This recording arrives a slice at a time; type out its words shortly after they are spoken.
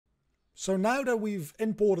So now that we've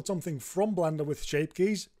imported something from Blender with shape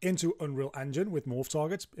keys into Unreal Engine with morph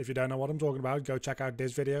targets, if you don't know what I'm talking about, go check out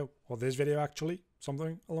this video, or this video actually,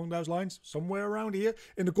 something along those lines, somewhere around here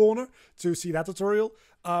in the corner to see that tutorial.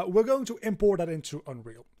 We're going to import that into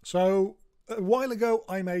Unreal. So a while ago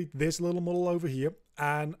I made this little model over here,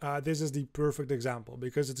 and this is the perfect example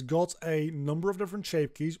because it's got a number of different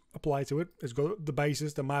shape keys applied to it. It's got the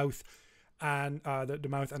bases, the mouth, and the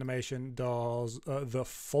mouth animation does the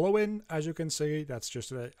follow-in, as you can see. That's just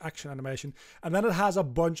the action animation. And then it has a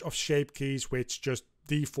bunch of shape keys which just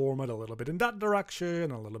deform it a little bit in that direction,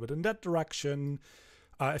 a little bit in that direction.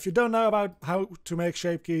 If you don't know about how to make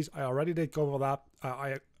shape keys, I already did cover that.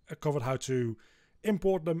 I covered how to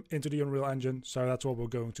import them into the Unreal Engine, so that's what we're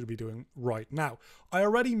going to be doing right now. I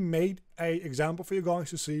already made an example for you guys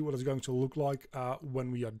to see what it's going to look like when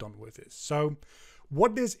we are done with this. So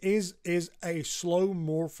what this is a slow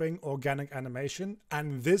morphing organic animation,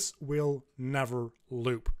 and this will never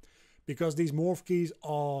loop because these morph keys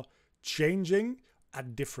are changing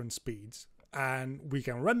at different speeds, and we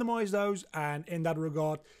can randomize those. And in that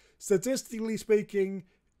regard, statistically speaking,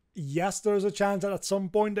 yes, there's a chance that at some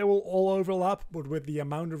point they will all overlap, but with the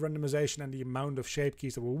amount of randomization and the amount of shape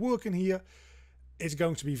keys that we're working here, it's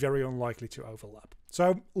going to be very unlikely to overlap.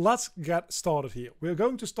 So let's get started here. We're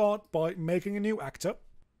going to start by making a new actor.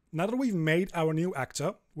 Now that we've made our new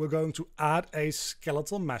actor, we're going to add a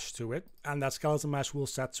skeletal mesh to it, and that skeletal mesh will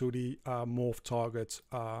set to the morph target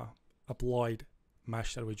applied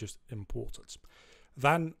mesh that we just imported.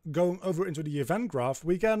 Then going over into the event graph,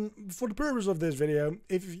 we can, for the purpose of this video,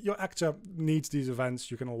 if your actor needs these events,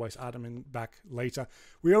 you can always add them in back later.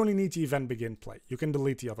 We only need the event begin play. You can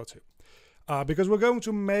delete the other two. Because we're going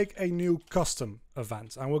to make a new custom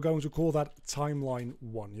event, and we're going to call that timeline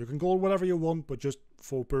 1. You can call it whatever you want, but just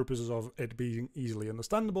for purposes of it being easily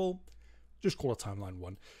understandable, just call it timeline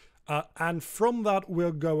 1. And from that,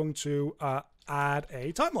 we're going to add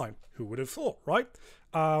a timeline. Who would have thought, right?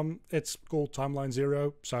 It's called timeline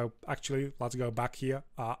 0. So actually, let's go back here,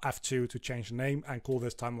 F2 to change the name and call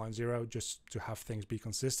this timeline 0 just to have things be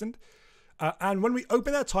consistent. And when we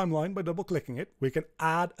open that timeline by double clicking it, we can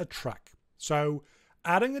add a track. So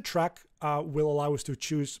adding a track will allow us to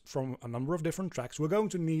choose from a number of different tracks. We're going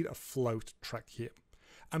to need a float track here.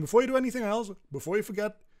 And before you do anything else, before you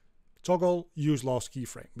forget, toggle use last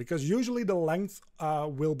keyframe, because usually the length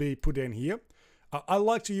will be put in here. I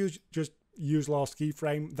like to just use last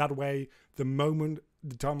keyframe. That way, the moment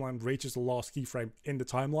the timeline reaches the last keyframe in the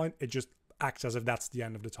timeline, it just acts as if that's the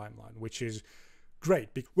end of the timeline, which is great.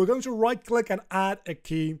 We're going to right click and add a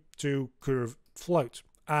key to curve float.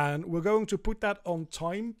 And we're going to put that on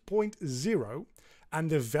time point 0, and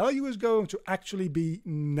the value is going to actually be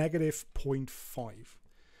 -0.5.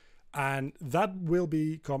 And that will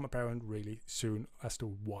become apparent really soon as to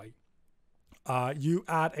why. You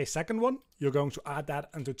add a second one, you're going to add that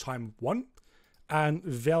into time 1 and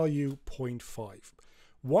value 0.5.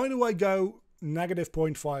 Why do I go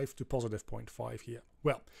 -0.5 to +0.5 here?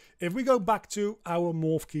 Well, if we go back to our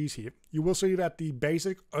morph keys here, you will see that the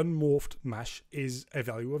basic unmorphed mesh is a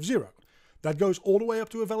value of 0. That goes all the way up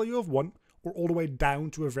to a value of 1 or all the way down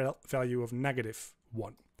to a value of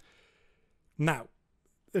 -1. Now,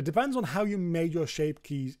 it depends on how you made your shape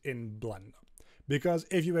keys in Blender. Because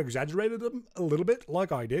if you exaggerated them a little bit,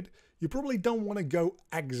 like I did, you probably don't want to go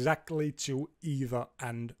exactly to either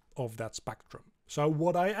end of that spectrum. So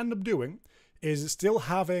what I end up doing is still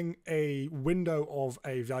having a window of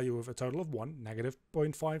a value of a total of 1,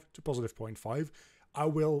 -0.5 to +0.5. I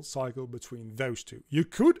will cycle between those two. You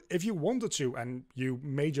could, if you wanted to, and you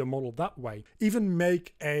made your model that way, even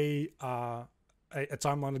make a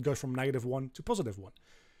timeline that goes from -1 to +1.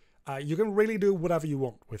 You can really do whatever you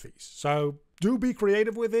want with these. So do be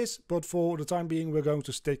creative with this, but for the time being, we're going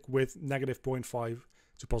to stick with -0.5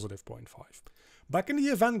 to +0.5. Back in the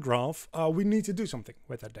event graph, we need to do something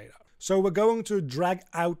with that data. So we're going to drag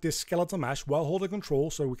out this skeletal mesh while holding control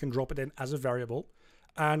so we can drop it in as a variable.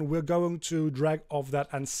 And we're going to drag off that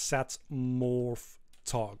and set morph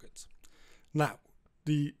target. Now,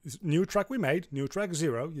 the new track we made, new track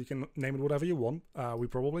 0, you can name it whatever you want. We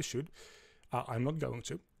probably should. I'm not going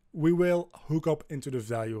to. We will hook up into the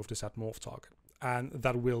value of the set morph target. And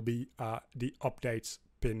that will be the updates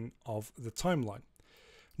pin of the timeline.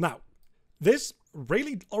 Now, this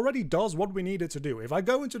really already does what we needed to do. If I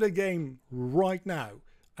go into the game right now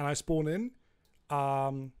and I spawn in,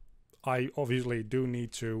 I obviously do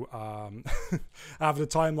need to have the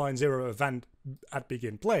timeline 0 event at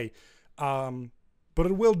begin play, but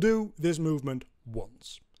it will do this movement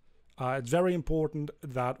once. It's very important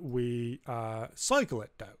that we cycle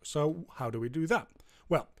it though. So how do we do that?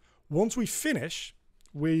 Well, once we finish,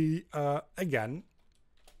 we again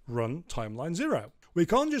run timeline 0. We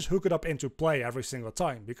can't just hook it up into play every single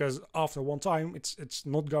time, because after one time it's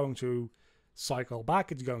not going to cycle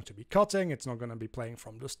back, it's going to be cutting, it's not going to be playing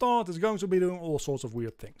from the start, it's going to be doing all sorts of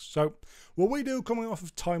weird things. So what we do coming off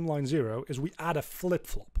of timeline 0 is we add a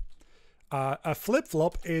flip-flop. A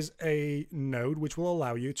flip-flop is a node which will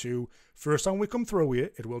allow you to, first time we come through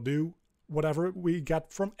here, it will do whatever we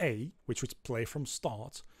get from A, which is play from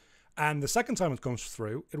start. And the second time it comes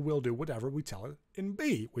through, it will do whatever we tell it in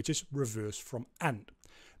B, which is reverse from end.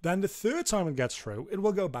 Then the third time it gets through, it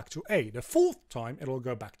will go back to A. The fourth time, it will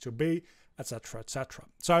go back to B, etc, etc.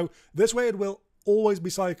 So this way it will always be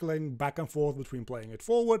cycling back and forth between playing it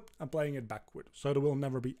forward and playing it backward. So there will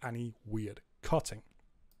never be any weird cutting.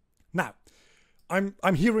 Now,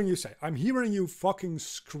 I'm hearing you say, I'm hearing you fucking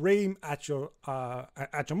scream at your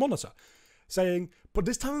monitor, saying, but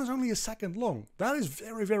this time is only a second long. That is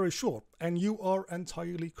very, very short, and you are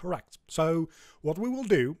entirely correct. So what we will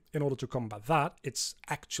do in order to combat that, it's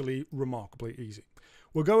actually remarkably easy.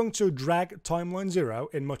 We're going to drag timeline 0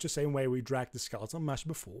 in much the same way we dragged the skeleton mesh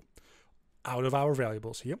before, out of our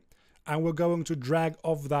variables here, and we're going to drag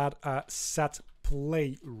off that set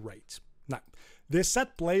play rate. Now, this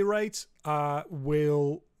set play rate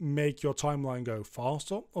will make your timeline go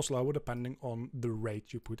faster or slower depending on the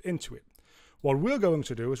rate you put into it. What we're going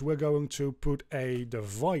to do is we're going to put a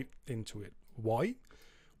divide into it. Why?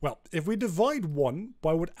 Well, if we divide 1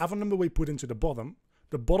 by whatever number we put into the bottom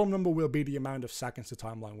number will be the amount of seconds the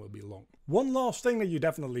timeline will be long. One last thing that you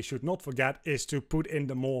definitely should not forget is to put in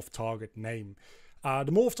the morph target name.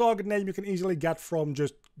 The morph target name you can easily get from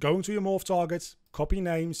just going to your morph targets, copy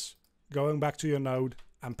names, going back to your node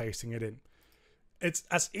and pasting it in. It's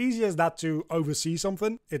as easy as that to oversee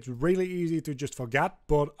something. It's really easy to just forget,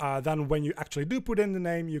 but then when you actually do put in the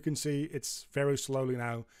name, you can see it's very slowly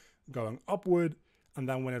now going upward, and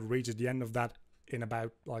then when it reaches the end of that in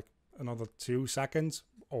about like another 2 seconds,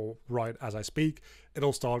 or right as I speak,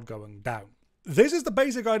 it'll start going down. This is the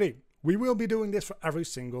basic idea. We will be doing this for every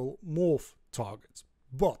single morph target,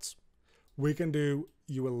 but we can do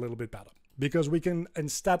you a little bit better. Because we can,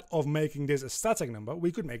 instead of making this a static number,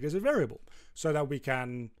 we could make this a variable so that we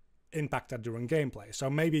can impact that during gameplay. So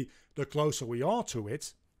maybe the closer we are to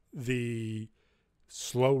it, the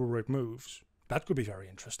slower it moves. That could be very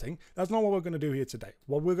interesting. That's not what we're going to do here today.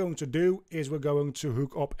 What we're going to do is we're going to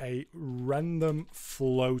hook up a random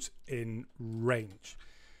float in range.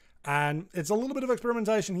 And it's a little bit of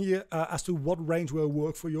experimentation here as to what range will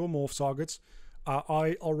work for your morph targets.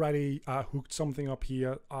 I already hooked something up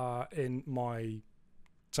here in my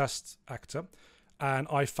test actor, and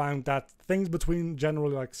I found that things between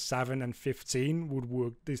generally like 7 and 15 would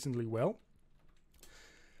work decently well.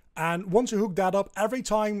 And once you hook that up, every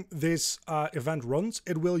time this event runs,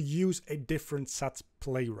 it will use a different set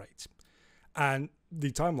play rate, and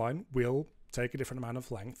the timeline will take a different amount of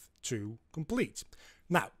length to complete.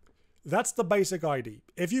 Now, that's the basic idea.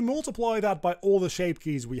 If you multiply that by all the shape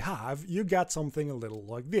keys we have, you get something a little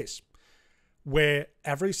like this, where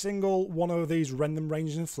every single one of these random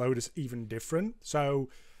ranges and float is even different. So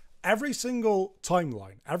every single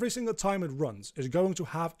timeline, every single time it runs, is going to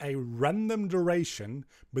have a random duration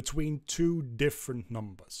between 2 different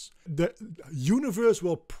numbers. The universe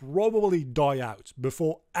will probably die out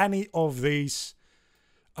before any of these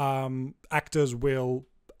actors will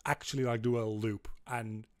actually like do a loop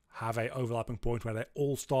and have a overlapping point where they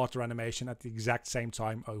all start their animation at the exact same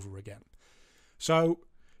time over again. So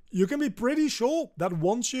you can be pretty sure that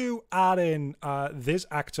once you add in this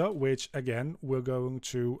actor, which again, we're going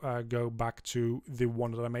to go back to the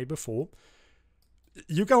one that I made before,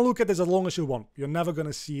 you can look at this as long as you want. You're never going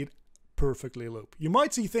to see it perfectly loop. You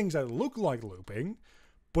might see things that look like looping,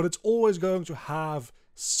 but it's always going to have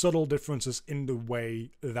subtle differences in the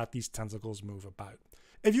way that these tentacles move about.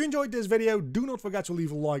 If you enjoyed this video, do not forget to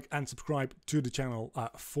leave a like and subscribe to the channel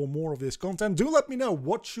for more of this content. Do let me know,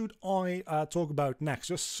 what should I talk about next?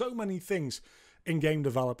 There's so many things in game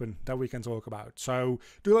development that we can talk about. So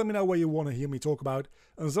do let me know what you want to hear me talk about.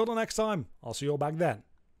 Until the next time, I'll see you all back then.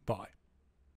 Bye.